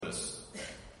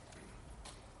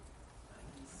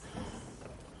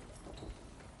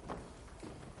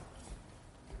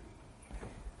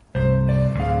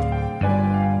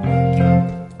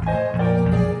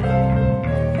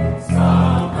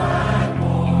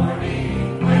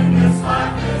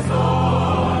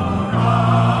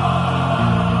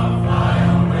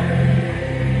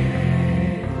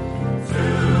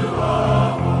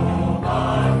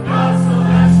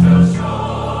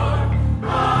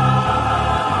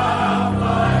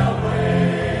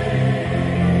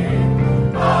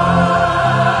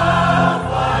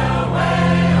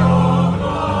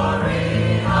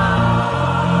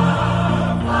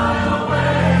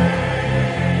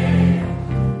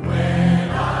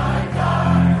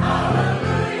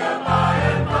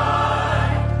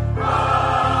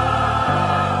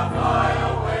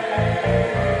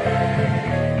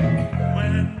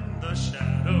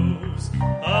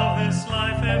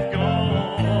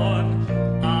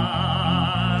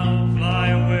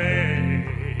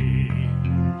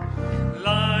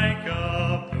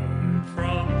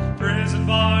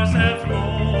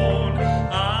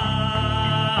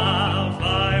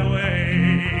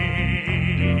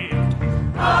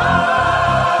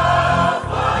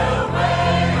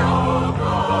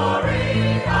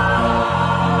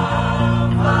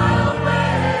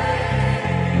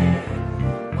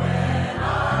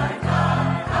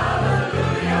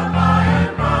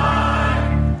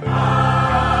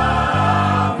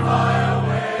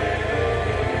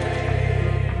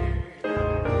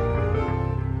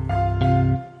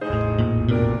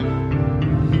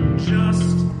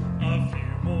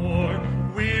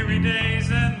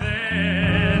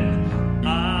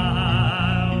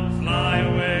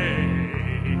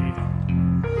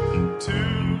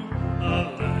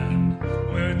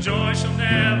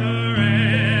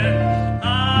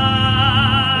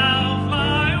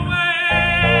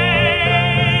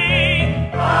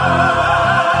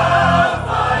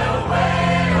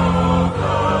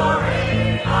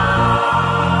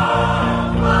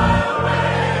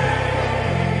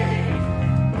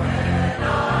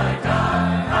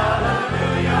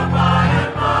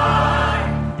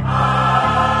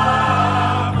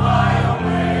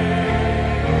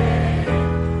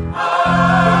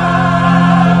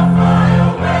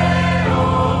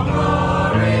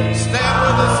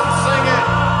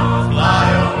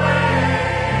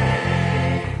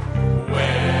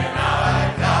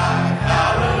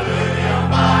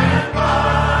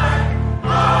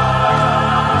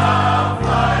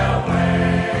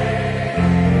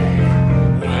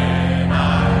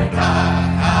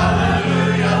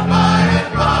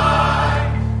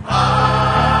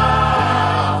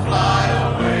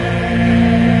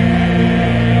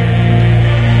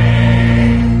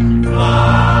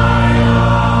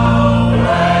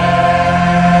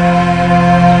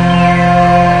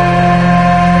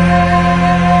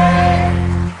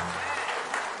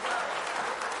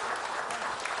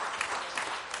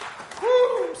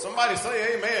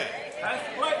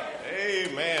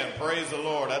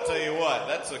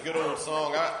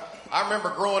I remember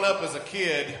growing up as a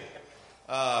kid,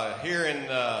 hearing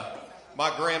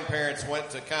my grandparents went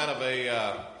to kind of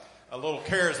a little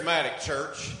charismatic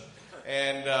church,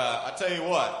 and I tell you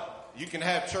what, you can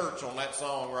have church on that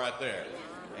song right there,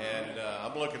 and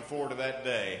I'm looking forward to that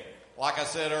day. Like I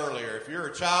said earlier, if you're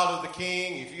a child of the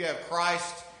King, if you have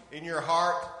Christ in your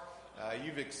heart,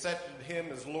 you've accepted Him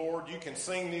as Lord, you can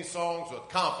sing these songs with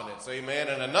confidence, amen.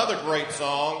 And another great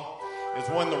song is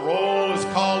When the Roll is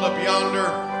Called Up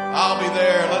Yonder, I'll Be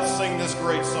There. Let's sing this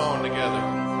great song together.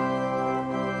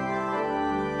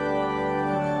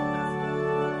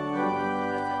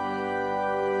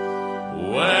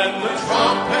 When the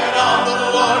trumpet of the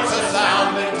Lord shall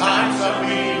sound, then time shall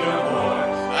be no more,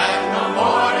 and the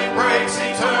morning breaks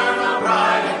eternal,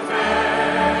 bright and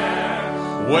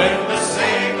fair. When the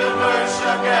saved of earth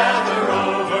shall gather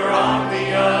over on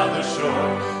the other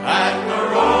shore, and the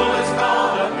roll is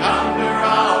called up yonder,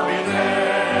 I'll be there.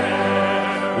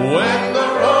 When the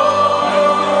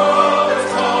roll is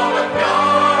called up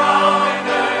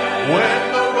yonder, when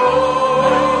the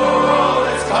roll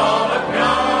is called up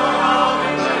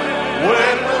yonder,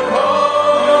 when the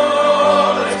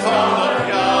roll is called up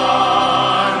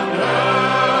yonder,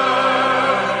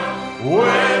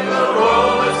 when the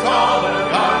roll is called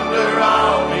up yonder,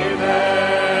 I'll be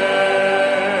there.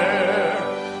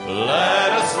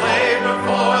 Let us labor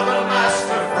for the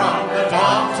Master from the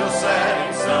dawn till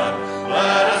setting sun.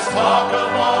 Let us talk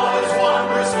of all His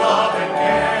wondrous love and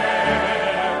care.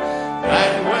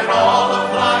 And when all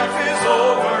of life is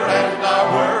over and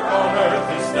our work on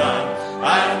earth is done,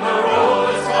 and the roll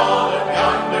is called up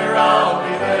yonder, I'll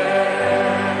be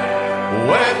there.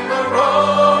 When the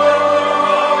roll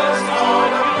is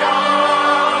called up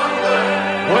yonder,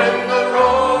 when the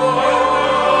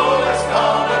roll is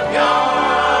called up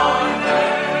yonder,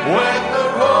 when the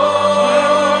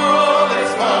roll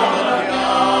is called up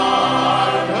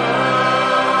yonder,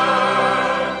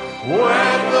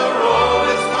 when the roll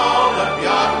is called up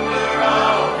yonder,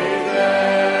 I'll be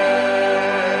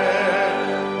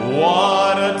there.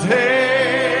 What a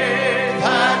day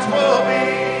that will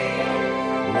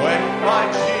be, when my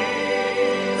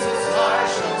Jesus I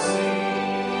shall see,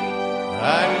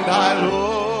 and I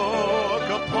look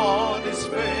upon His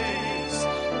face,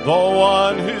 the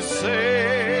one who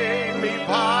saved me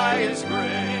by His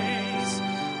grace,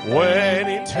 when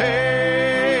He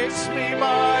takes me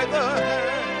by the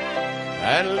hand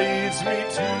and leads me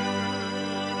to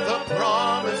the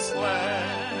promised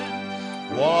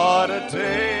land. What a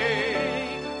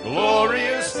day,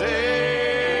 glorious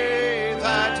day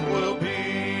that will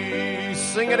be.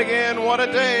 Sing it again, what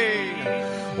a day.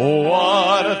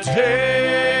 What a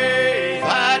day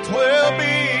that will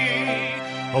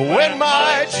be, when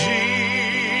my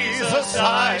Jesus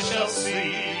I shall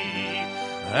see,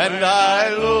 and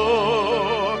I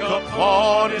look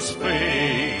upon His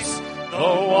face, the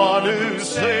one who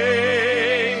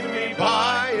saved me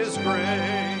by His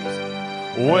grace,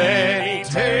 when He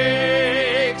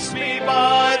takes me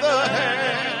by the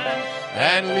hand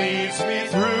and leads me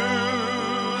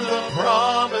through the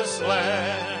promised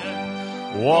land.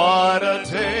 What a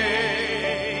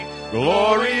day,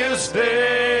 glorious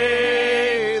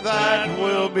day that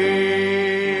will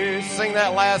be. Sing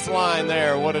that last line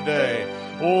there, what a day.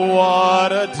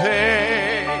 What a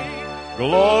day,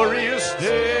 glorious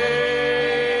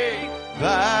day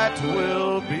that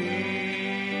will be.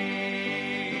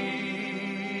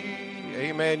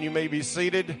 Amen. You may be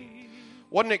seated.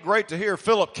 Wasn't it great to hear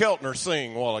Philip Keltner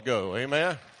sing a while ago?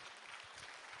 Amen.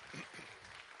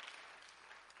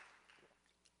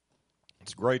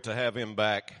 It's great to have him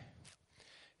back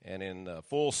and in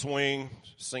full swing,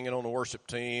 singing on the worship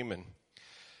team. And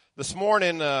this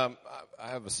morning, I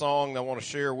have a song I want to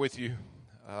share with you.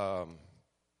 It's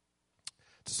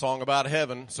a song about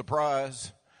heaven,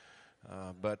 surprise.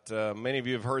 But many of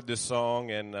you have heard this song,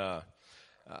 and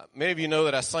many of you know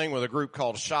that I sang with a group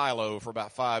called Shiloh for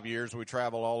about 5 years. We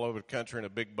traveled all over the country in a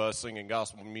big bus singing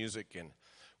gospel music, and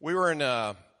we were in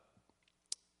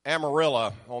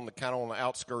Amarillo, on the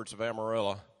outskirts of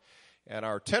Amarillo, and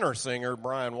our tenor singer,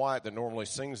 Brian White, that normally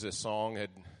sings this song,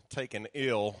 had taken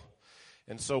ill,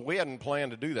 and so we hadn't planned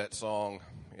to do that song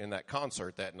in that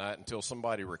concert that night until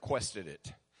somebody requested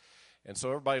it, and so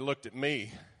everybody looked at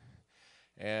me,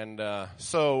 and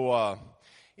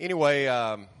anyway,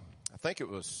 I think it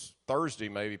was Thursday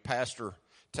maybe, Pastor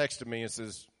texted me and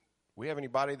says, "We have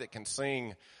anybody that can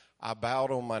sing, 'I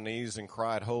bowed on my knees and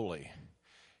cried holy'?"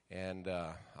 And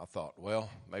I thought, well,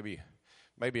 maybe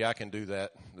I can do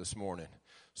that this morning.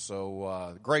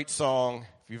 So great song.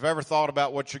 If you've ever thought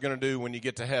about what you're going to do when you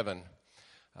get to heaven,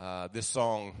 this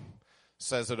song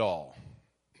says it all.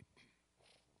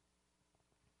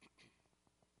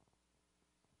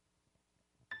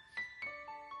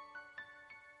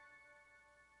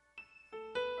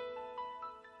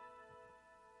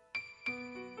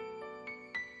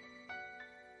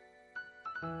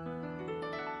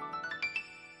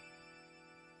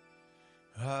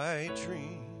 I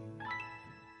dream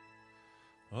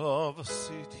of a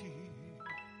city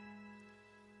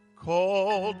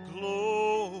called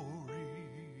Glory.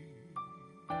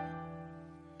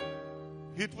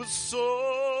 It was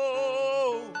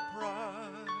so bright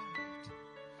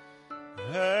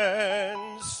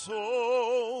and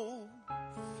so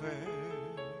fair.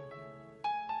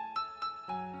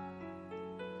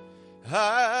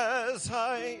 As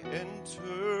I entered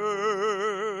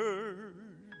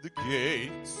the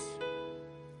gates,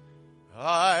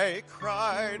 I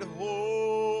cried,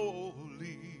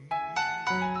 holy.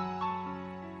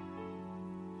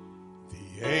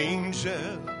 The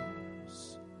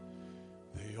angels,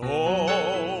 they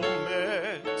all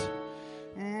met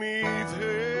me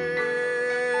there.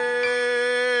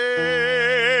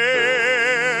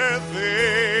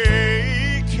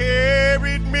 They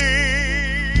carried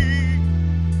me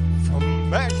from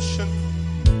mansion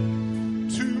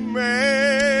to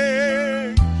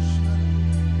mansion.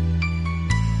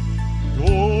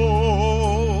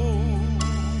 Oh,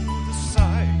 the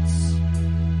sights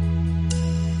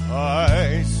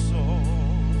I saw.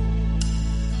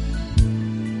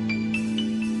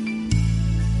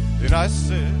 Then I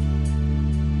said,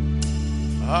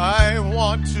 I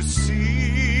want to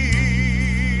see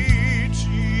Jesus,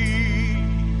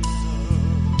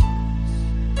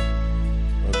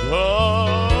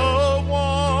 the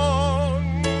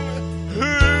one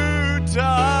who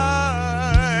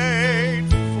died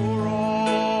for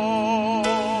all.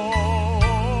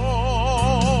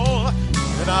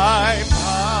 And I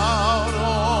bowed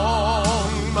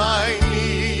on my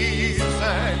knees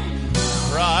and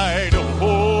cried,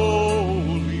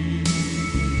 holy,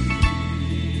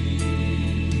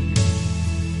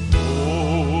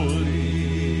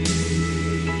 holy,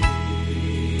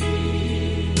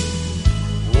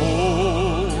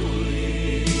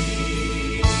 holy.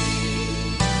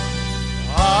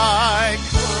 I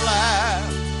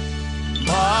clapped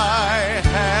my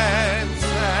hands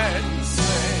and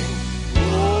sang,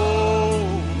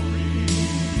 glory,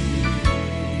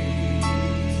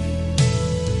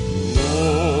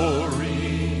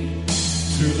 glory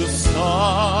to the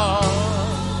Son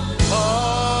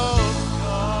of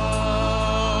God.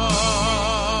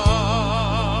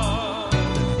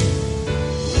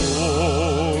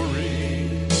 Glory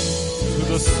to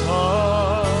the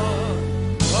Son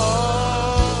of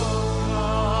God.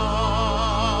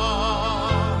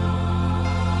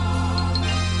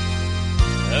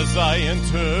 As I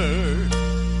entered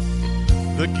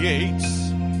the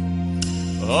gates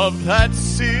of that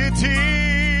city,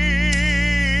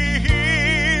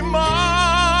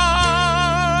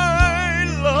 my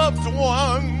loved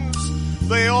ones,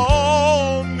 they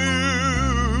all knew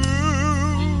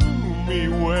me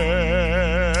well.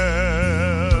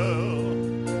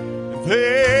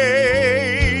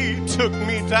 They took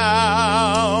me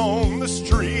down the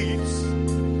streets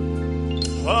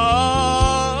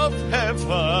of heaven.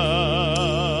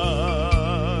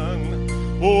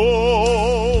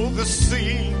 Oh, the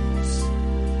scenes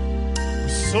were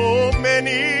so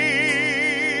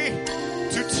many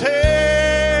to tell,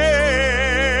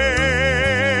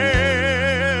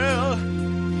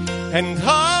 and I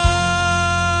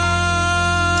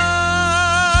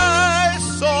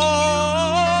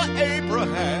saw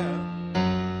Abraham,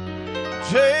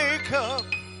 Jacob,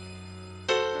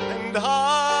 and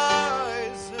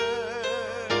Isaac.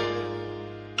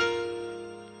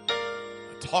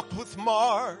 I talked with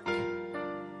Mark, and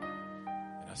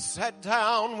I sat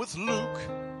down with Luke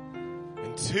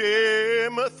and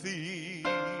Timothy.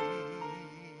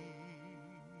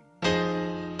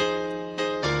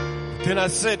 Then I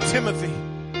said, Timothy,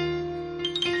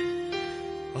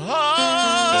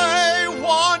 I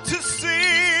want to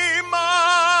see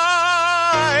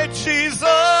my Jesus,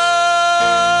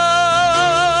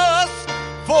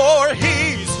 for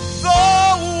he's the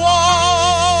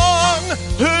one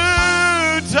who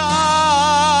died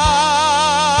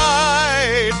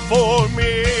for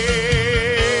me.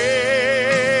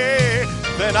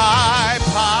 Then I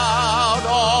bowed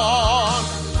on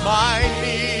my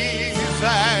knees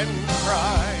and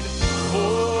cried,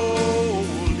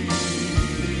 holy,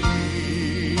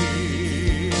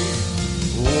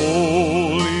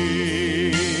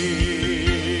 holy,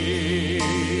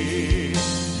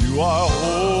 you are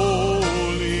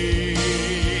holy.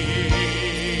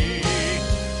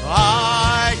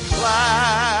 I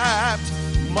clapped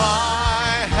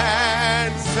my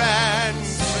hands and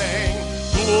sang,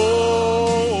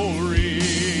 glory,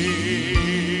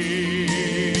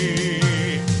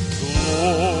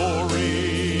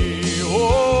 glory,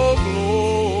 oh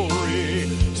glory,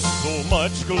 so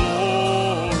much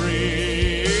glory,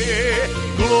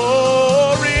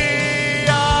 glory. I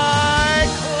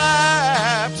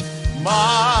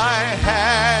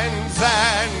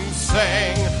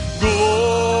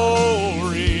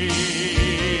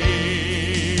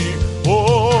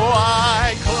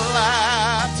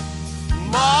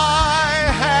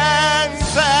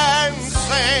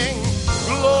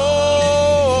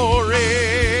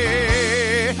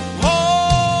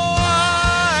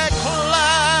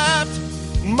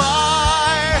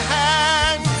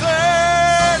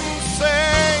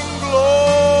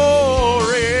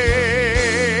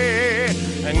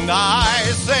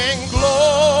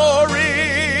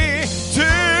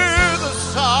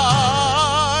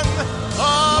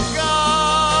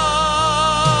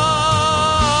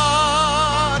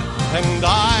And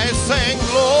I sing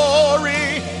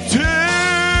glory to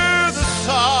the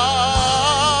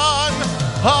Son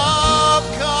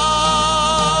of God.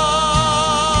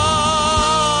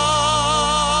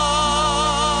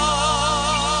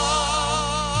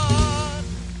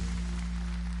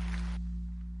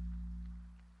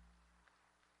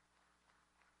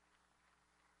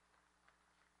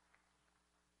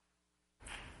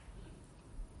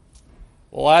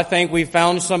 Well, I think we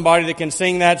found somebody that can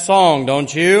sing that song,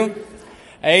 don't you?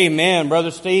 Amen. Brother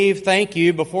Steve, thank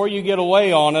you. Before you get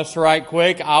away on us right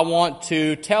quick, I want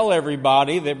to tell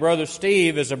everybody that Brother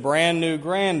Steve is a brand new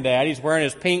granddad. He's wearing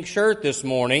his pink shirt this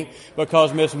morning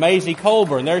because Miss Maisie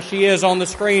Colburn, there she is on the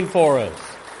screen for us.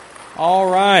 All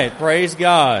right. Praise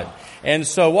God. And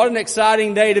so what an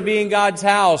exciting day to be in God's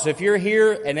house. If you're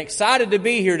here and excited to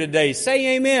be here today,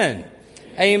 say amen.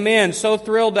 Amen. So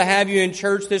thrilled to have you in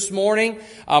church this morning.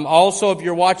 Also, if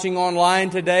you're watching online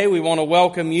today, we want to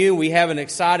welcome you. We have an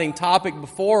exciting topic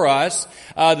before us.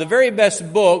 The very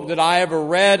best book that I ever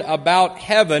read about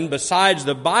heaven, besides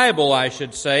the Bible, I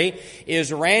should say,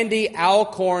 is Randy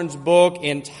Alcorn's book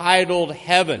entitled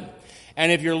Heaven.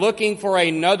 And if you're looking for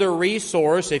another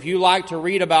resource, if you like to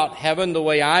read about heaven the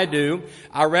way I do,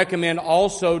 I recommend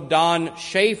also Don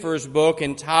Schaefer's book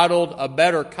entitled A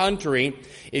Better Country.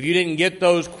 If you didn't get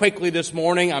those quickly this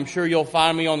morning, I'm sure you'll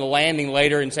find me on the landing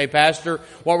later and say, Pastor,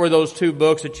 what were those two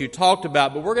books that you talked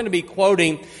about? But we're going to be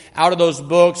quoting out of those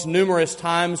books numerous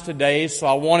times today, so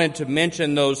I wanted to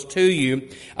mention those to you.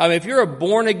 If you're a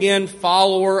born-again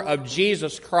follower of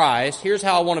Jesus Christ, here's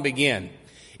how I want to begin.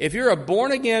 If you're a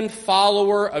born-again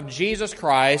follower of Jesus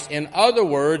Christ, in other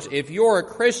words, if you're a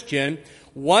Christian,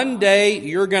 one day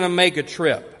you're going to make a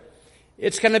trip.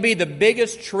 It's going to be the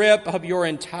biggest trip of your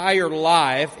entire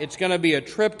life. It's going to be a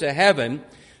trip to heaven.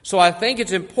 So I think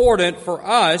it's important for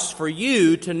us, for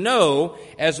you, to know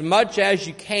as much as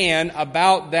you can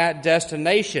about that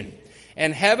destination.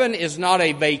 And heaven is not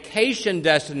a vacation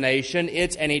destination.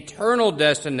 It's an eternal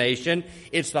destination.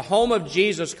 It's the home of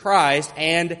Jesus Christ,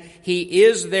 and He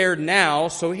is there now.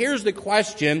 So here's the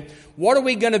question: what are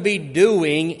we going to be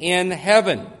doing in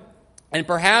heaven? And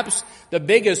perhaps the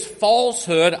biggest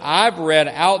falsehood I've read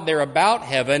out there about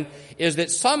heaven is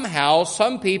that somehow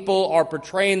some people are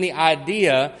portraying the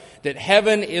idea that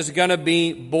heaven is going to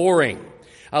be boring.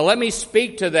 Let me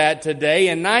speak to that today.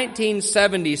 In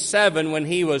 1977, when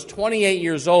he was 28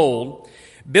 years old,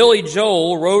 Billy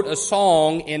Joel wrote a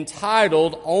song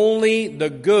entitled Only the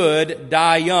Good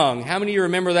Die Young. How many of you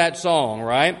remember that song,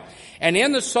 right? And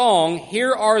in the song,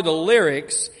 here are the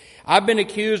lyrics. I've been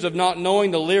accused of not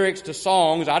knowing the lyrics to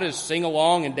songs. I just sing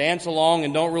along and dance along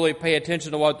and don't really pay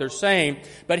attention to what they're saying.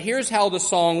 But here's how the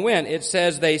song went. It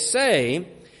says, they say,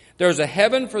 there's a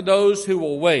heaven for those who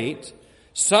will wait.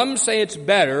 Some say it's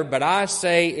better, but I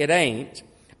say it ain't.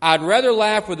 I'd rather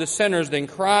laugh with the sinners than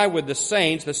cry with the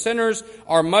saints. The sinners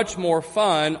are much more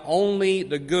fun. Only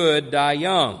the good die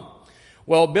young.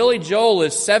 Well, Billy Joel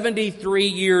is 73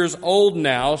 years old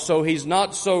now, so he's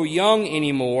not so young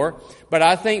anymore. But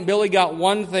I think Billy got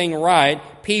one thing right.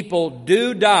 People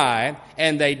do die,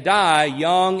 and they die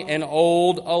young and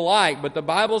old alike. But the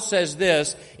Bible says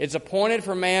this: it's appointed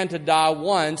for man to die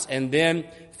once and then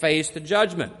face the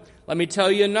judgment. Let me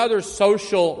tell you another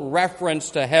social reference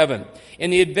to heaven. In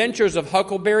The Adventures of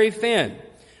Huckleberry Finn,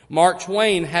 Mark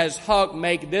Twain has Huck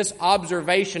make this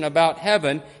observation about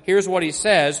heaven. Here's what he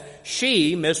says.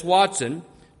 She, Miss Watson,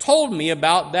 told me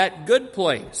about that good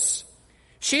place.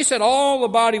 She said all the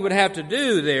body would have to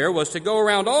do there was to go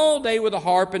around all day with a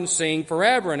harp and sing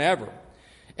forever and ever.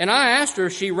 And I asked her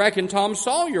if she reckoned Tom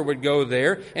Sawyer would go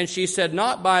there, and she said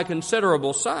not by a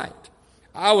considerable sight.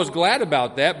 I was glad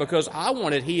about that because I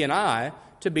wanted he and I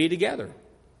to be together.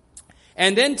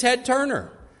 And then Ted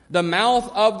Turner, the mouth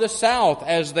of the South,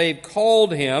 as they've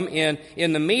called him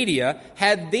in the media,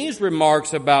 had these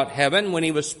remarks about heaven when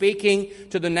he was speaking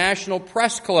to the National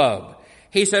Press Club.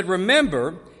 He said,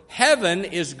 remember, heaven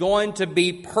is going to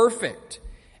be perfect.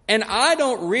 And I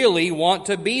don't really want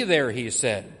to be there, he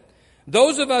said.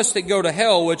 Those of us that go to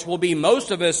hell, which will be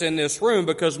most of us in this room,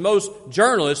 because most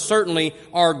journalists certainly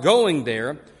are going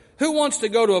there, who wants to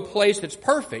go to a place that's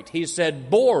perfect? He said,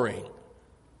 boring.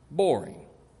 Boring.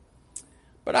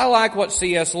 But I like what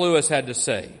C.S. Lewis had to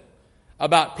say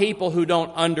about people who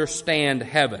don't understand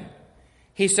heaven.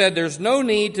 He said, there's no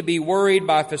need to be worried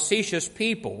by facetious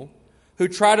people who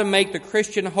try to make the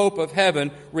Christian hope of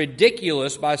heaven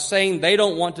ridiculous by saying they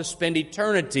don't want to spend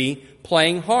eternity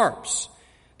playing harps.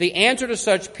 The answer to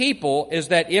such people is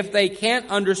that if they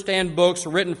can't understand books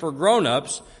written for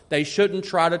grown-ups, they shouldn't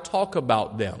try to talk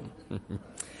about them.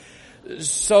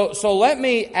 So let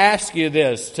me ask you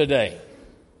this today.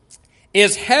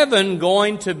 Is heaven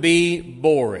going to be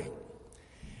boring?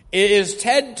 Is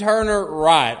Ted Turner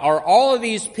right? Are all of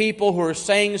these people who are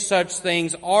saying such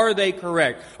things, are they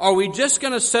correct? Are we just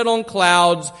going to sit on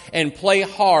clouds and play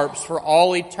harps for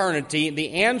all eternity?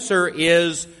 The answer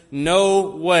is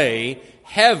no way.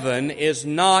 Heaven is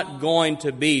not going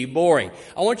to be boring.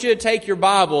 I want you to take your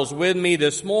Bibles with me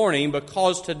this morning,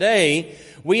 because today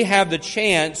we have the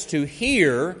chance to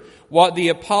hear what the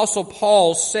Apostle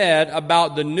Paul said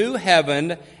about the new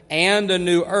heaven and the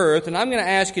new earth. And I'm going to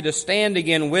ask you to stand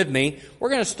again with me. We're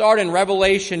going to start in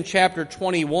Revelation chapter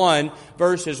 21,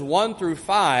 verses 1 through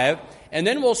 5, and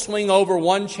then we'll swing over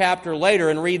one chapter later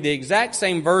and read the exact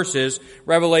same verses,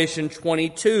 Revelation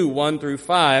 22, 1 through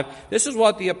 5. This is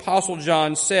what the Apostle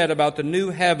John said about the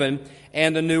new heaven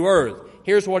and the new earth.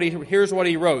 Here's what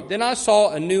he wrote. Then I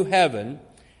saw a new heaven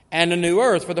and a new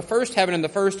earth, for the first heaven and the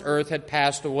first earth had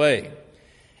passed away,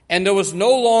 and there was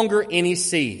no longer any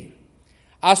sea.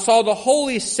 I saw the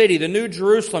holy city, the new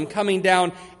Jerusalem, coming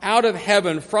down out of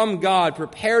heaven from God,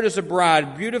 prepared as a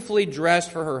bride, beautifully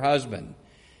dressed for her husband.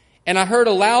 And I heard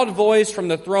a loud voice from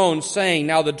the throne saying,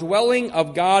 now the dwelling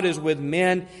of God is with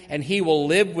men, and he will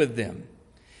live with them.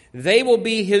 They will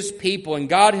be his people, and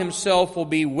God himself will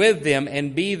be with them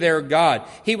and be their God.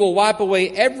 He will wipe away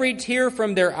every tear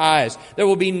from their eyes. There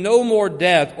will be no more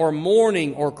death or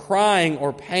mourning or crying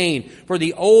or pain, for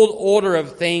the old order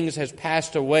of things has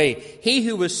passed away. He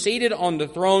who was seated on the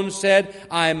throne said,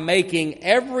 I am making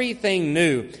everything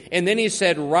new. And then he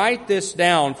said, write this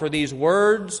down, for these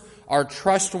words are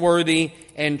trustworthy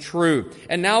and true.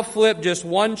 And now flip just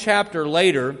one chapter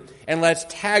later, and let's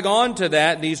tag on to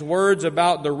that these words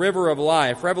about the river of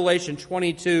life. Revelation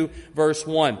 22, verse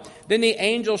 1. Then the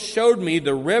angel showed me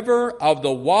the river of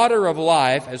the water of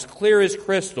life, as clear as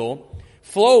crystal,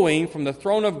 flowing from the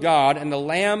throne of God and the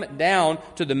Lamb down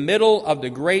to the middle of the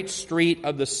great street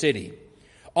of the city.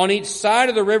 On each side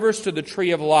of the river stood the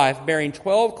tree of life, bearing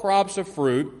 12 crops of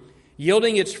fruit,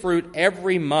 yielding its fruit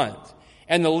every month.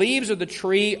 And the leaves of the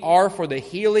tree are for the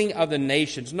healing of the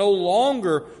nations. No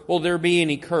longer will there be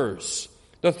any curse.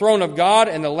 The throne of God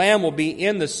and the Lamb will be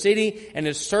in the city, and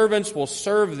his servants will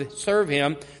serve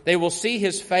him. They will see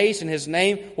his face, and his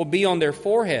name will be on their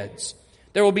foreheads.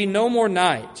 There will be no more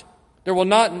night. They will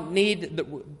not need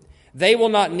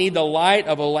the light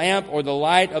of a lamp or the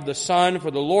light of the sun,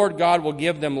 for the Lord God will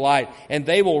give them light, and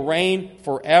they will reign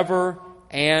forever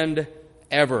and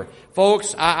ever.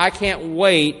 Folks, I can't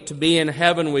wait to be in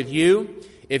heaven with you.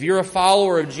 If you're a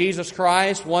follower of Jesus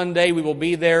Christ, one day we will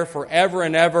be there forever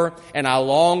and ever, and I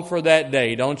long for that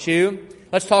day, don't you?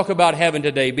 Let's talk about heaven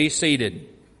today. Be seated.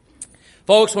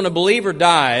 Folks, when a believer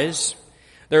dies,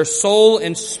 their soul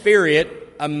and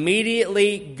spirit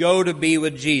immediately go to be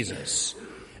with Jesus.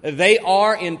 They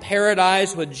are in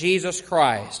paradise with Jesus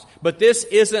Christ. But this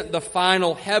isn't the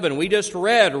final heaven. We just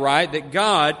read, right, that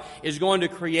God is going to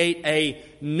create a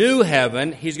new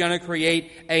heaven. He's going to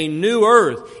create a new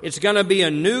earth. It's going to be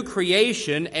a new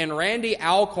creation, and Randy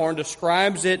Alcorn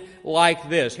describes it like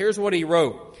this. Here's what he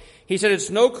wrote. He said,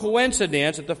 it's no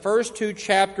coincidence that the first two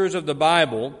chapters of the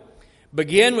Bible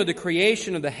begin with the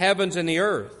creation of the heavens and the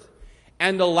earth,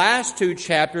 and the last two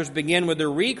chapters begin with the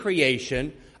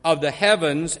recreation of the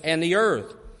heavens and the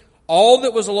earth. All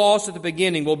that was lost at the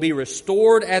beginning will be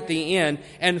restored at the end,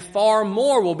 and far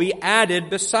more will be added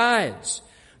besides.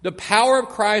 The power of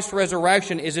Christ's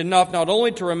resurrection is enough not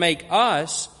only to remake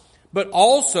us, but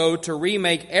also to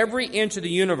remake every inch of the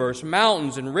universe,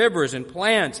 mountains and rivers and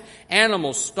plants,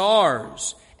 animals,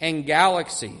 stars, and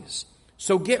galaxies.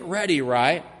 So get ready,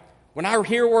 right? When I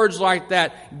hear words like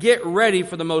that, get ready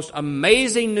for the most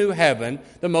amazing new heaven,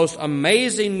 the most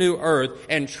amazing new earth,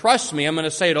 and trust me, I'm going to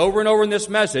say it over and over in this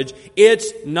message,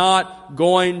 it's not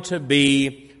going to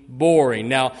be boring.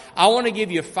 Now, I want to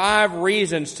give you 5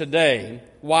 reasons today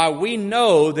why we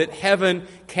know that heaven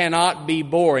cannot be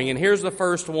boring. And here's the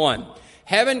first one.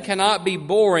 Heaven cannot be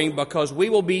boring because we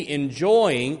will be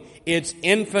enjoying its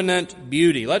infinite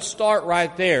beauty. Let's start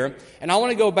right there. And I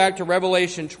want to go back to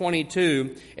Revelation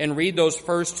 22 and read those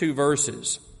first 2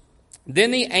 verses. Then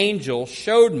the angel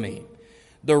showed me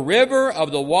the river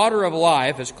of the water of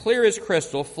life, as clear as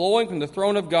crystal, flowing from the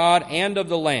throne of God and of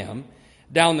the Lamb,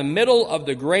 down the middle of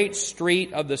the great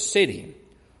street of the city.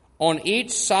 On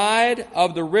each side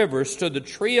of the river stood the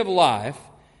tree of life,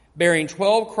 bearing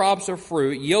 12 crops of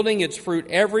fruit, yielding its fruit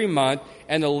every month,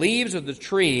 and the leaves of the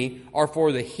tree are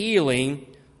for the healing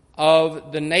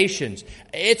of the nations.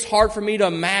 It's hard for me to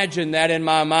imagine that in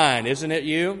my mind, isn't it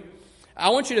you?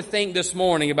 I want you to think this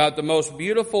morning about the most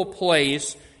beautiful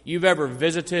place you've ever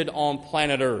visited on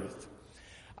planet Earth.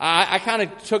 I kind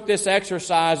of took this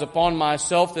exercise upon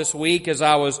myself this week as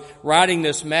I was writing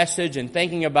this message and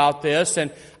thinking about this,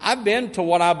 and I've been to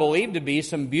what I believe to be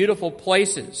some beautiful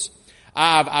places.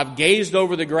 I've gazed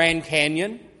over the Grand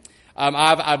Canyon.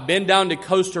 I've been down to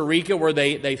Costa Rica where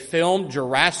they filmed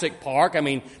Jurassic Park. I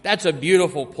mean, that's a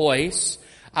beautiful place.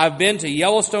 I've been to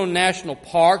Yellowstone National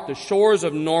Park, the shores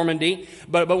of Normandy.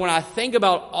 But when I think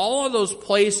about all of those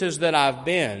places that I've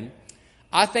been,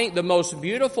 I think the most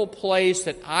beautiful place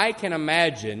that I can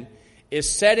imagine is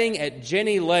sitting at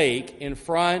Jenny Lake in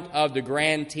front of the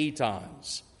Grand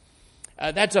Tetons.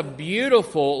 That's a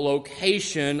beautiful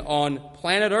location on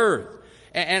planet Earth.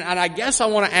 And I guess I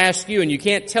want to ask you, and you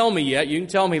can't tell me yet, you can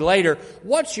tell me later,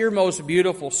 what's your most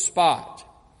beautiful spot?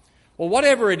 Well,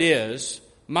 whatever it is,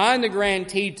 mine the Grand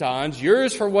Tetons,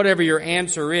 yours for whatever your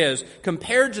answer is,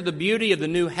 compared to the beauty of the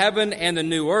new heaven and the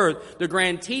new earth, the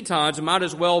Grand Tetons might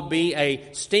as well be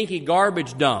a stinky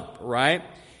garbage dump, right?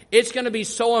 It's going to be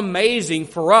so amazing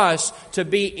for us to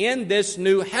be in this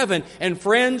new heaven. And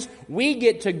friends, we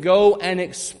get to go and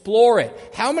explore it.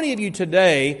 How many of you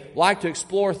today like to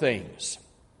explore things?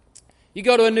 You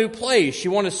go to a new place,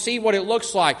 you want to see what it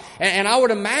looks like. And I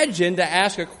would imagine to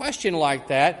ask a question like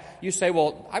that, you say,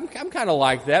 well, I'm kind of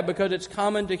like that because it's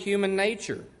common to human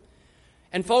nature.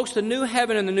 And folks, the new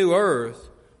heaven and the new earth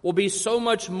will be so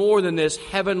much more than this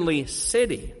heavenly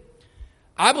city.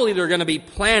 I believe there are going to be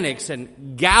planets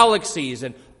and galaxies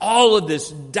and all of this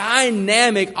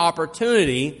dynamic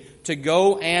opportunity to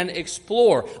go and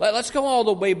explore. Let's go all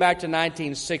the way back to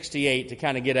 1968 to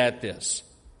kind of get at this.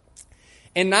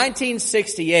 In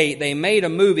 1968, they made a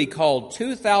movie called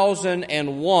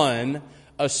 2001: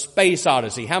 A Space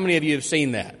Odyssey. How many of you have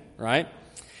seen that, right?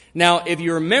 Now, if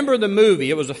you remember the movie,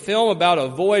 it was a film about a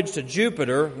voyage to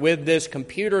Jupiter with this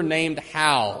computer named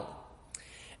HAL.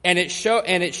 And it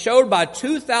showed by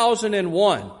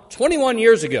 2001, 21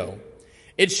 years ago,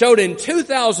 it showed in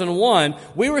 2001,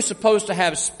 we were supposed to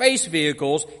have space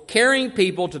vehicles carrying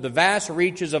people to the vast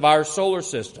reaches of our solar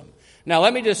system. Now,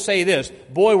 let me just say this.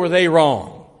 Boy, were they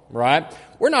wrong, right?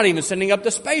 We're not even sending up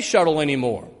the space shuttle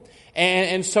anymore.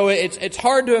 And so it's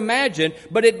hard to imagine,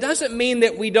 but it doesn't mean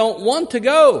that we don't want to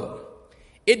go.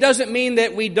 It doesn't mean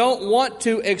that we don't want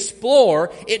to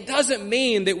explore. It doesn't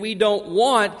mean that we don't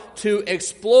want to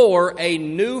explore a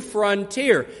new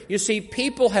frontier. You see,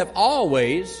 people have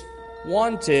always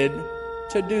wanted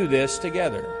to do this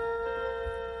together.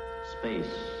 Space,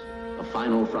 a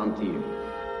final frontier.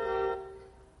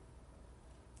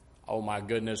 Oh my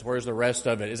goodness, where's the rest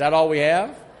of it? Is that all we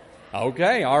have?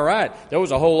 Okay, all right. There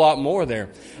was a whole lot more there.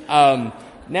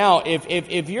 Now,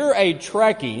 if you're a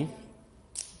Trekkie,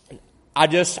 I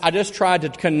just tried to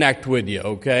connect with you,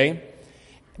 okay?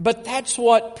 But that's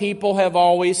what people have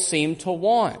always seemed to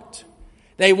want.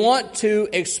 They want to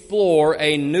explore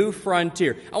a new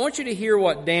frontier. I want you to hear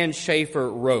what Dan Schaefer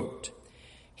wrote.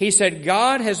 He said,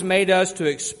 God has made us to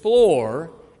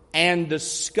explore and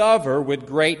discover with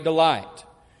great delight.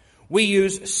 We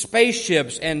use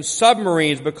spaceships and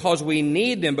submarines because we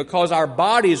need them, because our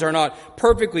bodies are not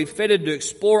perfectly fitted to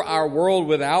explore our world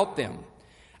without them.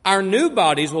 Our new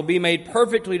bodies will be made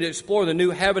perfectly to explore the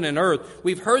new heaven and earth.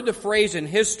 We've heard the phrase in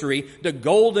history, the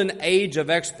golden age of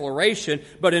exploration,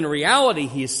 but in reality,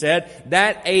 he said,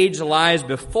 that age lies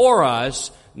before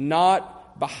us, not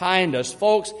behind us.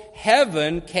 Folks,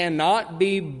 heaven cannot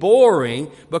be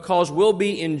boring because we'll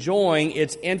be enjoying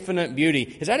its infinite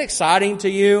beauty. Is that exciting to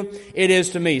you? It is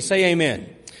to me. Say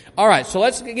amen. All right, so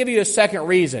let's give you a second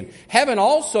reason. Heaven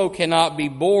also cannot be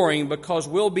boring because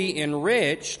we'll be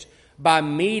enriched by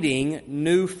meeting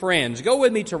new friends. Go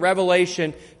with me to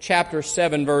Revelation chapter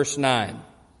 7, verse 9.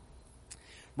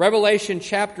 Revelation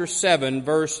chapter 7,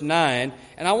 verse 9.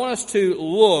 And I want us to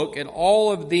look at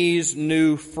all of these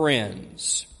new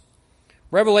friends.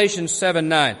 Revelation 7,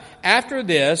 9. After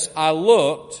this I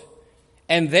looked,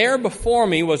 and there before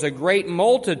me was a great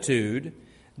multitude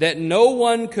that no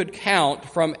one could count,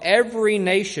 from every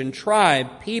nation,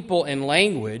 tribe, people, and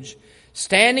language,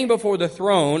 standing before the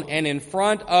throne and in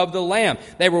front of the Lamb.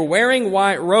 They were wearing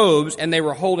white robes, and they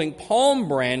were holding palm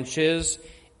branches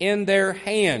in their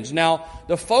hands. Now,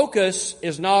 the focus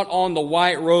is not on the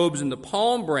white robes and the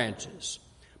palm branches,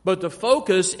 but the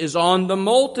focus is on the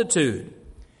multitude.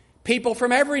 People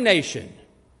from every nation,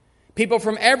 people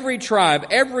from every tribe,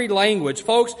 every language.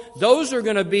 Folks, those are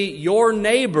going to be your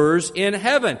neighbors in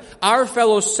heaven, our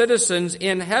fellow citizens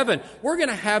in heaven. We're going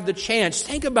to have the chance,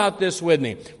 think about this with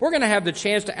me, we're going to have the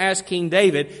chance to ask King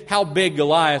David how big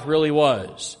Goliath really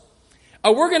was.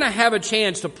 We're going to have a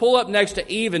chance to pull up next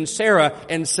to Eve and Sarah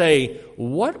and say,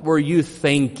 what were you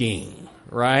thinking?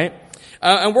 Right?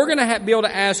 And we're going to be able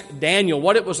to ask Daniel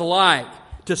what it was like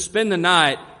to spend the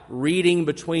night reading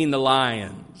between the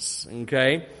lines,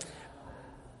 okay?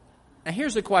 Now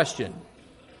here's the question.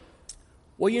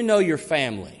 Will you know your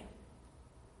family?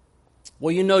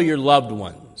 Will you know your loved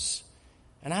ones?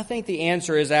 And I think the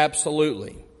answer is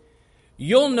absolutely.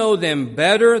 You'll know them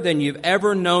better than you've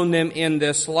ever known them in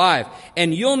this life.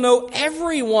 And you'll know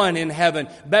everyone in heaven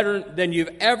better than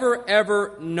you've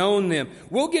ever known them.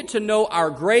 We'll get to know our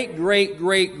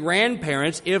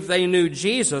great-great-great-grandparents if they knew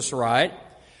Jesus, right?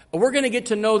 We're going to get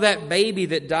to know that baby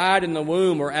that died in the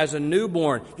womb or as a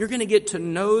newborn. You're going to get to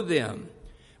know them.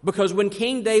 Because when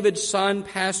King David's son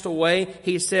passed away,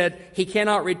 he said, he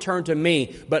cannot return to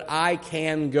me, but I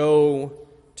can go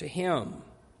to him.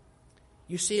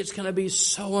 You see, it's going to be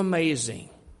so amazing.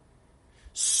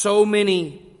 So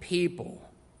many people.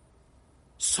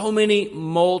 So many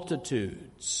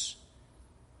multitudes.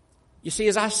 You see,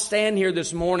 as I stand here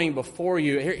this morning before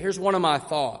you, here's one of my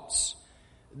thoughts.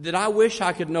 That I wish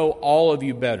I could know all of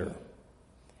you better.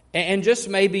 And just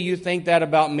maybe you think that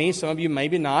about me. Some of you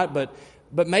maybe not, but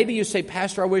maybe you say,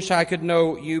 Pastor, I wish I could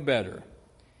know you better.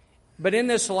 But in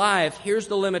this life, here's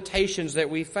the limitations that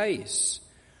we face.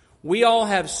 We all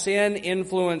have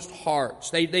sin-influenced hearts.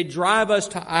 They drive us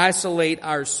to isolate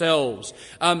ourselves.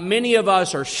 Many of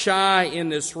us are shy in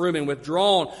this room and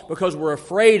withdrawn because we're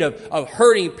afraid of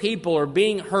hurting people or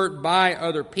being hurt by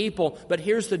other people. But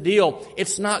here's the deal.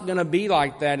 It's not going to be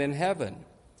like that in heaven.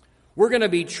 We're going to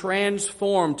be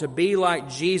transformed to be like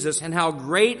Jesus, and how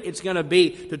great it's going to be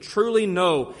to truly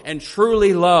know and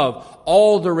truly love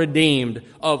all the redeemed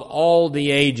of all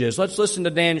the ages. Let's listen to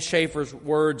Dan Schaefer's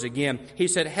words again. He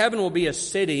said, heaven will be a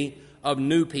city of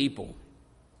new people,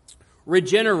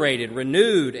 regenerated,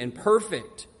 renewed, and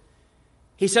perfect.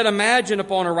 He said, imagine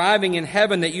upon arriving in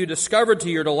heaven that you discovered to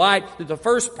your delight that the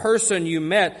first person you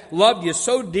met loved you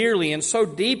so dearly and so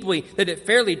deeply that it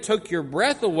fairly took your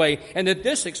breath away, and that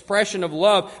this expression of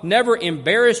love never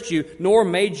embarrassed you nor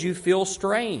made you feel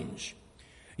strange.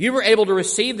 You were able to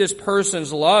receive this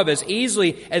person's love as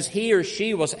easily as he or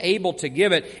she was able to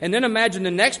give it. And then imagine the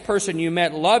next person you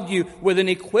met loved you with an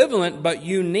equivalent but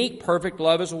unique perfect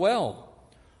love as well.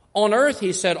 On earth,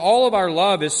 he said, all of our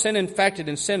love is sin-infected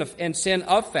and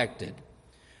sin-affected.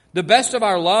 The best of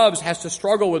our loves has to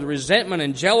struggle with resentment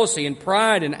and jealousy and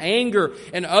pride and anger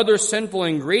and other sinful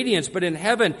ingredients. But in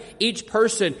heaven, each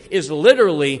person is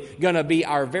literally going to be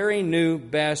our very new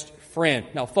best friend.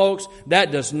 Now, folks,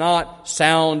 that does not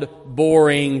sound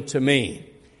boring to me.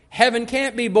 Heaven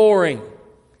can't be boring.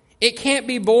 It can't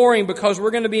be boring because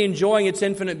we're going to be enjoying its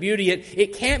infinite beauty.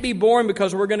 It can't be boring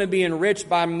because we're going to be enriched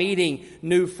by meeting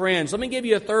new friends. Let me give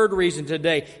you a third reason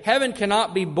today. Heaven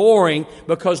cannot be boring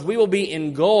because we will be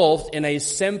engulfed in a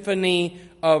symphony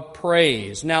of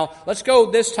praise. Now, let's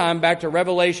go this time back to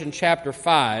Revelation chapter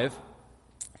 5.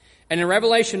 And in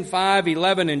Revelation 5,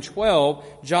 11, and 12,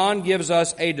 John gives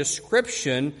us a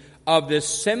description of this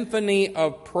symphony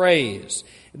of praise.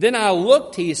 Then I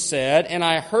looked, he said, and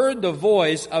I heard the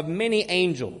voice of many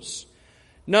angels,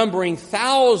 numbering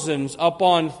thousands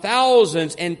upon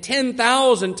thousands and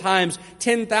 10,000 times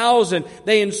 10,000.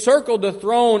 They encircled the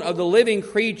throne of the living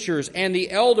creatures and the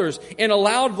elders. In a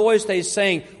loud voice they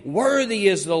sang, worthy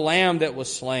is the Lamb that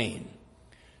was slain,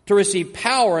 to receive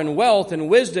power and wealth and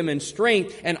wisdom and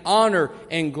strength and honor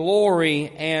and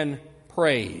glory and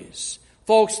praise.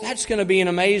 Folks, that's going to be an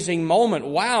amazing moment.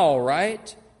 Wow,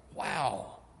 right? Wow.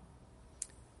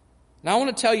 Now, I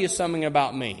want to tell you something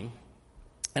about me,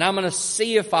 and I'm going to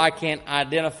see if I can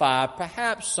identify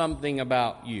perhaps something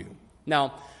about you.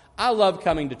 Now, I love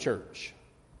coming to church.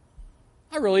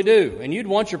 I really do. And you'd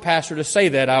want your pastor to say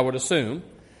that, I would assume.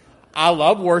 I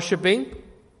love worshiping.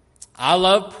 I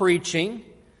love preaching.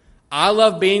 I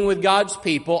love being with God's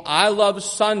people. I love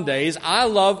Sundays. I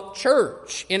love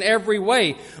church in every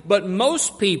way. But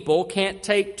most people can't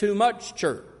take too much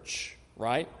church,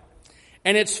 right?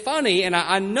 And it's funny, and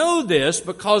I know this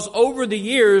because over the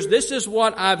years, this is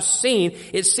what I've seen.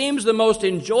 It seems the most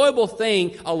enjoyable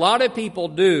thing a lot of people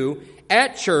do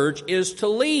at church is to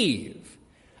leave.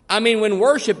 I mean, when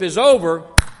worship is over,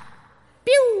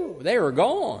 pew, they are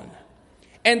gone.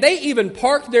 And they even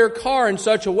park their car in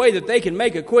such a way that they can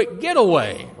make a quick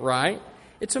getaway, right?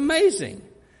 It's amazing.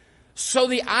 So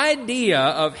the idea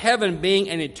of heaven being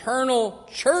an eternal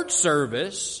church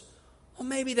service, well,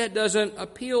 maybe that doesn't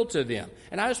appeal to them.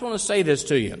 And I just want to say this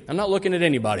to you. I'm not looking at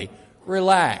anybody.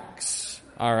 Relax,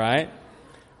 all right?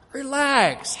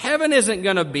 Relax. Heaven isn't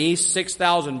going to be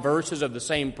 6,000 verses of the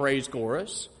same praise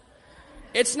chorus.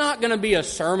 It's not going to be a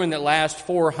sermon that lasts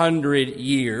 400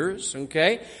 years,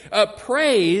 okay?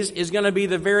 Praise is going to be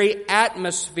the very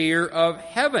atmosphere of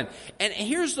heaven. And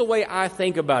here's the way I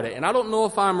think about it. And I don't know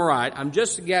if I'm right. I'm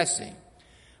just guessing.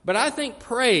 But I think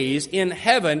praise in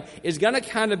heaven is going to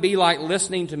kind of be like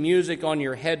listening to music on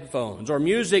your headphones or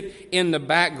music in the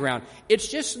background. It's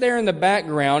just there in the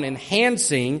background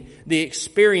enhancing the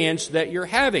experience that you're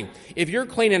having. If you're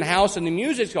cleaning house and the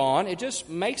music's on, it just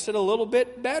makes it a little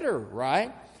bit better,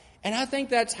 right? And I think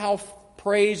that's how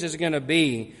praise is going to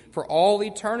be for all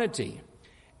eternity.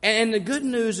 And the good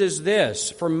news is this.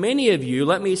 For many of you,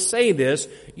 let me say this,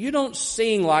 you don't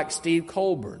sing like Steve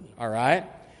Colbert, all right?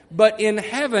 But in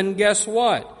heaven, guess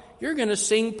what? You're going to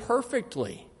sing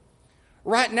perfectly.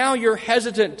 Right now, you're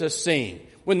hesitant to sing.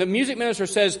 When the music minister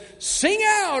says, sing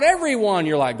out, everyone,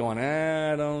 you're like going,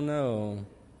 I don't know.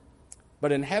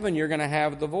 But in heaven, you're going to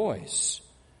have the voice.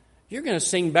 You're going to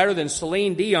sing better than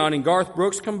Celine Dion and Garth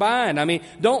Brooks combined. I mean,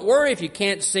 don't worry if you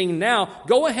can't sing now.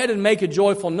 Go ahead and make a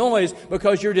joyful noise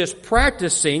because you're just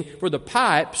practicing for the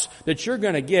pipes that you're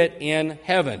going to get in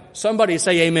heaven. Somebody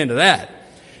say amen to that.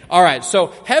 All right,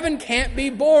 so heaven can't be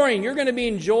boring. You're going to be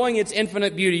enjoying its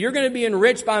infinite beauty. You're going to be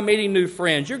enriched by meeting new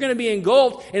friends. You're going to be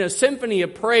engulfed in a symphony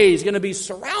of praise, going to be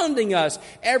surrounding us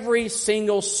every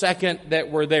single second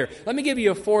that we're there. Let me give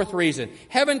you a fourth reason.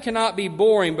 Heaven cannot be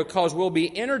boring because we'll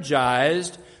be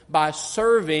energized by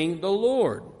serving the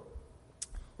Lord.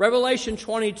 Revelation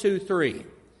 22:3.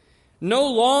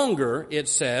 No longer, it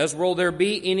says, will there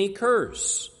be any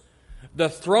curse. The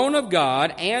throne of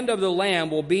God and of the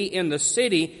Lamb will be in the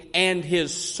city, and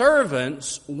His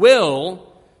servants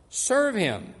will serve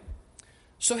Him.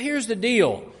 So here's the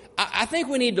deal. I think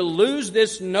we need to lose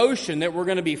this notion that we're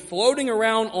going to be floating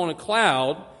around on a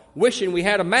cloud wishing we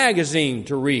had a magazine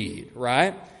to read,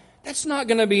 right? That's not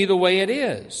going to be the way it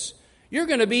is. You're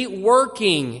going to be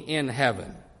working in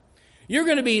heaven. You're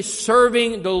going to be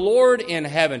serving the Lord in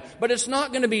heaven. But it's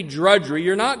not going to be drudgery.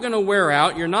 You're not going to wear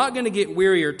out. You're not going to get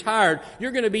weary or tired.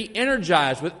 You're going to be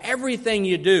energized with everything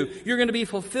you do. You're going to be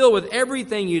fulfilled with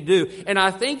everything you do. And I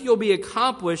think you'll be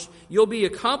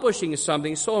accomplishing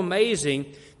something so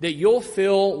amazing that you'll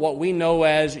feel what we know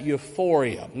as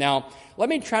euphoria. Now, let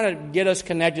me try to get us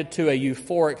connected to a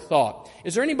euphoric thought.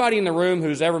 Is there anybody in the room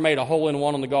who's ever made a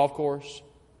hole-in-one on the golf course?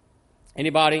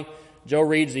 Anybody? Joe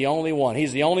Reed's the only one.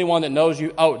 He's the only one that knows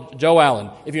you. Oh, Joe Allen.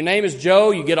 If your name is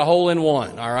Joe, you get a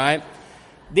hole-in-one, all right?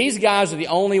 These guys are the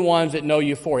only ones that know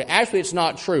euphoria. Actually, it's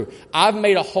not true. I've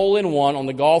made a hole-in-one on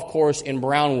the golf course in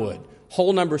Brownwood.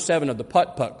 Hole number 7 of the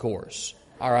putt-putt course,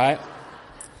 all right?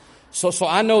 So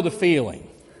I know the feeling.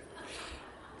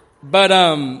 But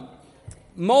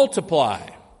multiply.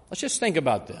 Let's just think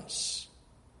about this.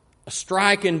 A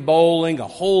strike in bowling, a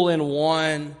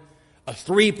hole-in-one, a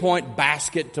 3-point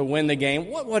basket to win the game,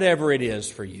 whatever it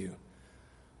is for you.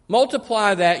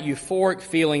 Multiply that euphoric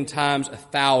feeling times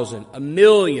 1,000,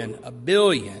 1,000,000,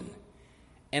 1,000,000,000,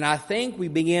 and I think we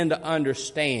begin to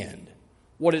understand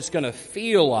what it's going to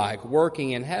feel like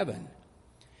working in heaven.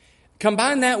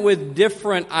 Combine that with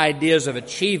different ideas of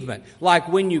achievement,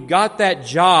 like when you got that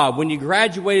job, when you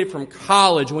graduated from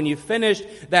college, when you finished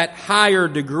that higher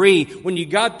degree, when you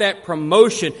got that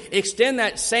promotion. Extend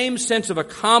that same sense of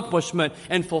accomplishment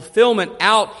and fulfillment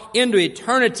out into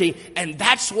eternity, and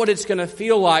that's what it's going to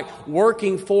feel like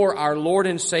working for our Lord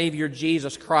and Savior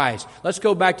Jesus Christ. Let's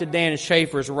go back to Dan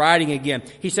Schaefer's writing again.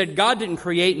 He said, God didn't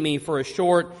create me for a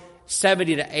short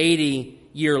 70 to 80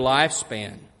 year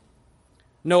lifespan.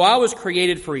 No, I was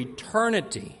created for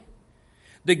eternity.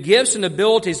 The gifts and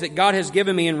abilities that God has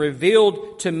given me and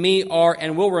revealed to me are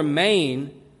and will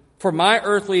remain for my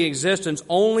earthly existence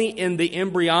only in the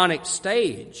embryonic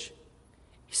stage.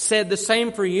 He said the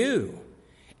same for you.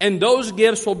 And those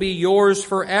gifts will be yours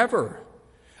forever.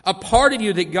 A part of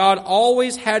you that God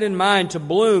always had in mind to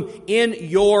bloom in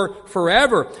your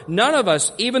forever. None of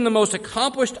us, even the most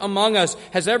accomplished among us,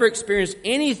 has ever experienced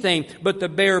anything but the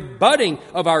bare budding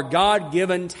of our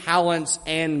God-given talents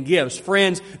and gifts.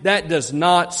 Friends, that does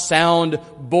not sound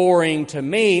boring to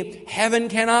me. Heaven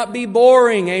cannot be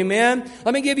boring, amen?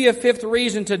 Let me give you a fifth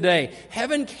reason today.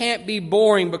 Heaven can't be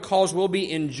boring because we'll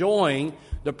be enjoying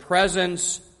the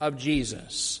presence of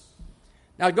Jesus.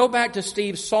 Now go back to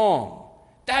Steve's song.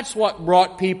 That's what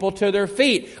brought people to their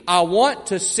feet. I want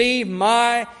to see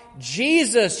my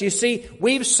Jesus. You see,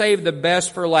 we've saved the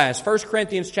best for last. 1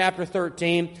 Corinthians chapter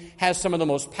 13 has some of the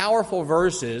most powerful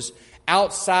verses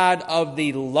outside of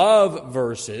the love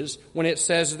verses when it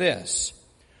says this.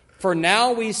 For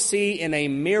now we see in a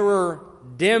mirror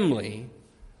dimly,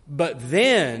 but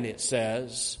then, it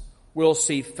says, we'll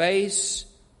see face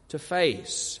to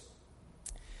face.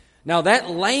 Now that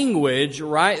language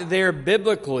right there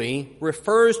biblically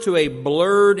refers to a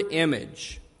blurred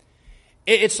image.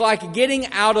 It's like getting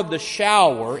out of the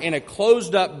shower in a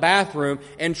closed up bathroom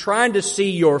and trying to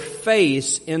see your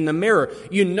face in the mirror.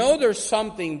 You know there's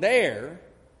something there,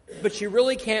 but you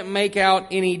really can't make out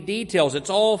any details. It's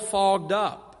all fogged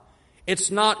up.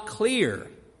 It's not clear.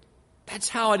 That's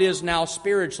how it is now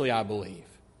spiritually, I believe.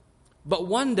 But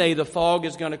one day the fog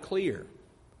is going to clear.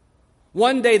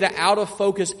 One day the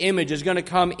out-of-focus image is going to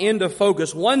come into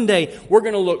focus. One day we're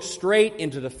going to look straight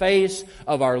into the face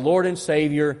of our Lord and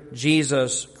Savior,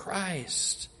 Jesus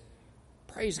Christ.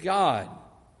 Praise God.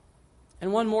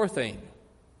 And one more thing.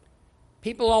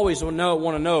 People always want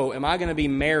to know, am I going to be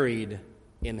married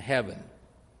in heaven?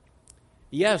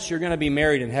 Yes, you're going to be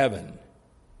married in heaven.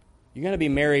 You're going to be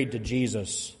married to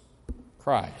Jesus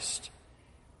Christ.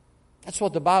 That's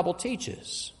what the Bible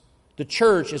teaches. The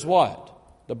church is what?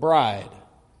 The bride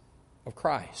of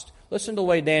Christ. Listen to the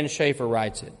way Dan Schaefer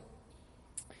writes it.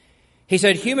 He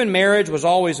said, human marriage was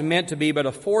always meant to be but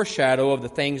a foreshadow of the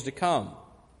things to come.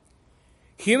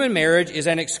 Human marriage is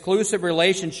an exclusive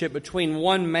relationship between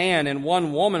one man and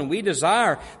one woman. We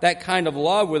desire that kind of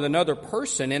love with another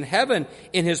person. In heaven,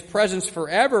 in His presence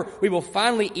forever, we will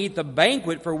finally eat the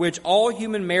banquet for which all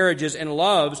human marriages and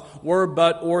loves were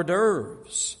but hors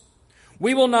d'oeuvres.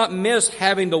 We will not miss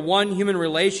having the one human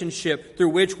relationship through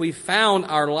which we found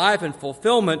our life and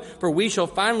fulfillment, for we shall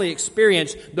finally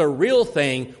experience the real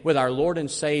thing with our Lord and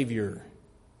Savior,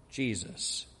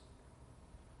 Jesus.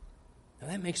 Now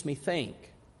that makes me think.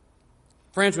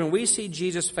 Friends, when we see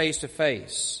Jesus face to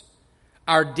face,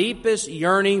 our deepest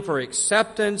yearning for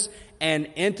acceptance and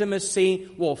intimacy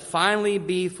will finally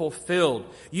be fulfilled.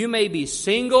 You may be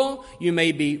single, you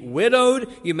may be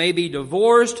widowed, you may be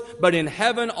divorced, but in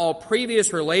heaven all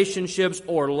previous relationships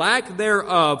or lack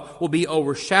thereof will be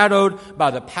overshadowed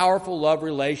by the powerful love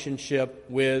relationship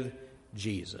with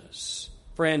Jesus.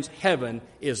 Friends, heaven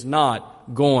is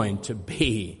not going to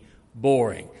be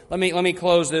boring. Let me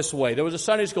close this way. There was a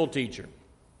Sunday school teacher.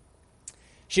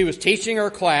 She was teaching her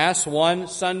class one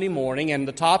Sunday morning, and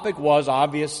the topic was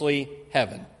obviously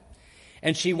heaven.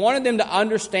 And she wanted them to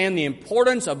understand the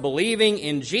importance of believing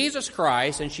in Jesus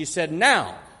Christ, and she said,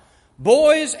 now,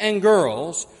 boys and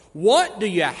girls, what do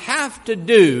you have to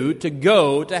do to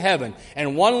go to heaven?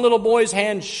 And one little boy's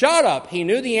hand shot up. He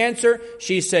knew the answer.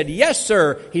 She said, yes,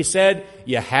 sir. He said,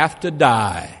 you have to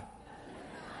die.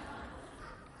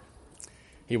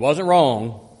 He wasn't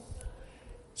wrong.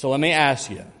 So let me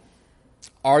ask you,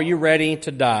 are you ready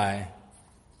to die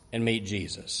and meet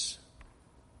Jesus?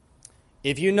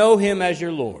 If you know Him as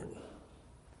your Lord,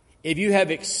 if you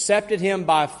have accepted Him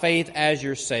by faith as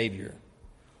your Savior,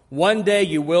 one day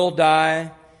you will die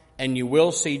and you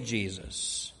will see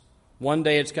Jesus. One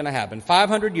day it's going to happen.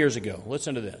 500 years ago,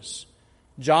 listen to this.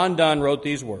 John Donne wrote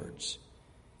these words.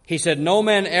 He said, no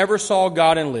man ever saw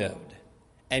God and lived,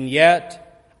 and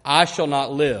yet I shall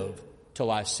not live till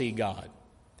I see God.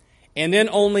 And then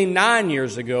only 9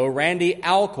 years ago, Randy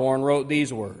Alcorn wrote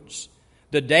these words.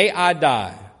 The day I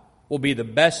die will be the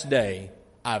best day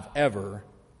I've ever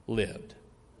lived.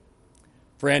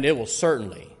 Friend, it will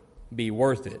certainly be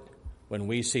worth it when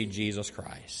we see Jesus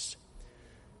Christ.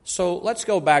 So let's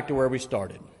go back to where we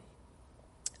started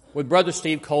with Brother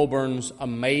Steve Colburn's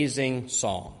amazing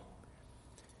song.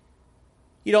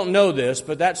 You don't know this,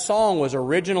 but that song was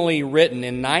originally written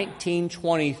in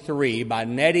 1923 by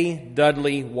Nettie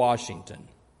Dudley Washington.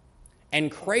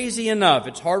 And crazy enough,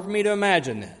 it's hard for me to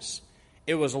imagine this,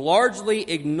 it was largely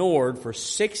ignored for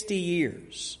 60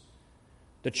 years.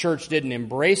 The church didn't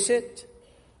embrace it.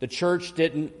 The church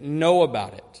didn't know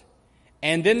about it.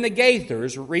 And then the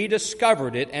Gaithers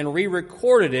rediscovered it and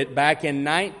re-recorded it back in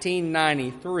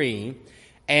 1993.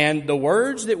 And the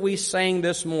words that we sang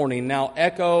this morning now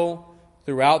echo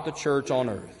throughout the church on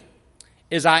earth.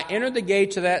 As I entered the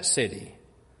gates of that city,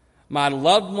 my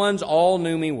loved ones all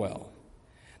knew me well.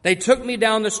 They took me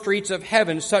down the streets of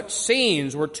heaven. Such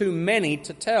scenes were too many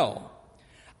to tell.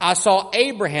 I saw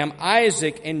Abraham,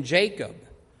 Isaac, and Jacob,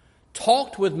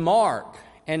 talked with Mark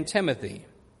and Timothy.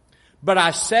 But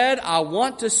I said, I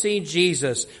want to see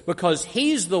Jesus because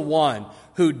He's the one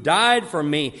who died for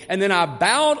me. And then I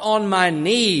bowed on my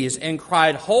knees and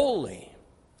cried, holy.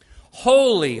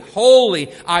 Holy,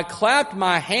 holy. I clapped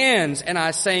my hands and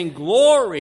I sang glory.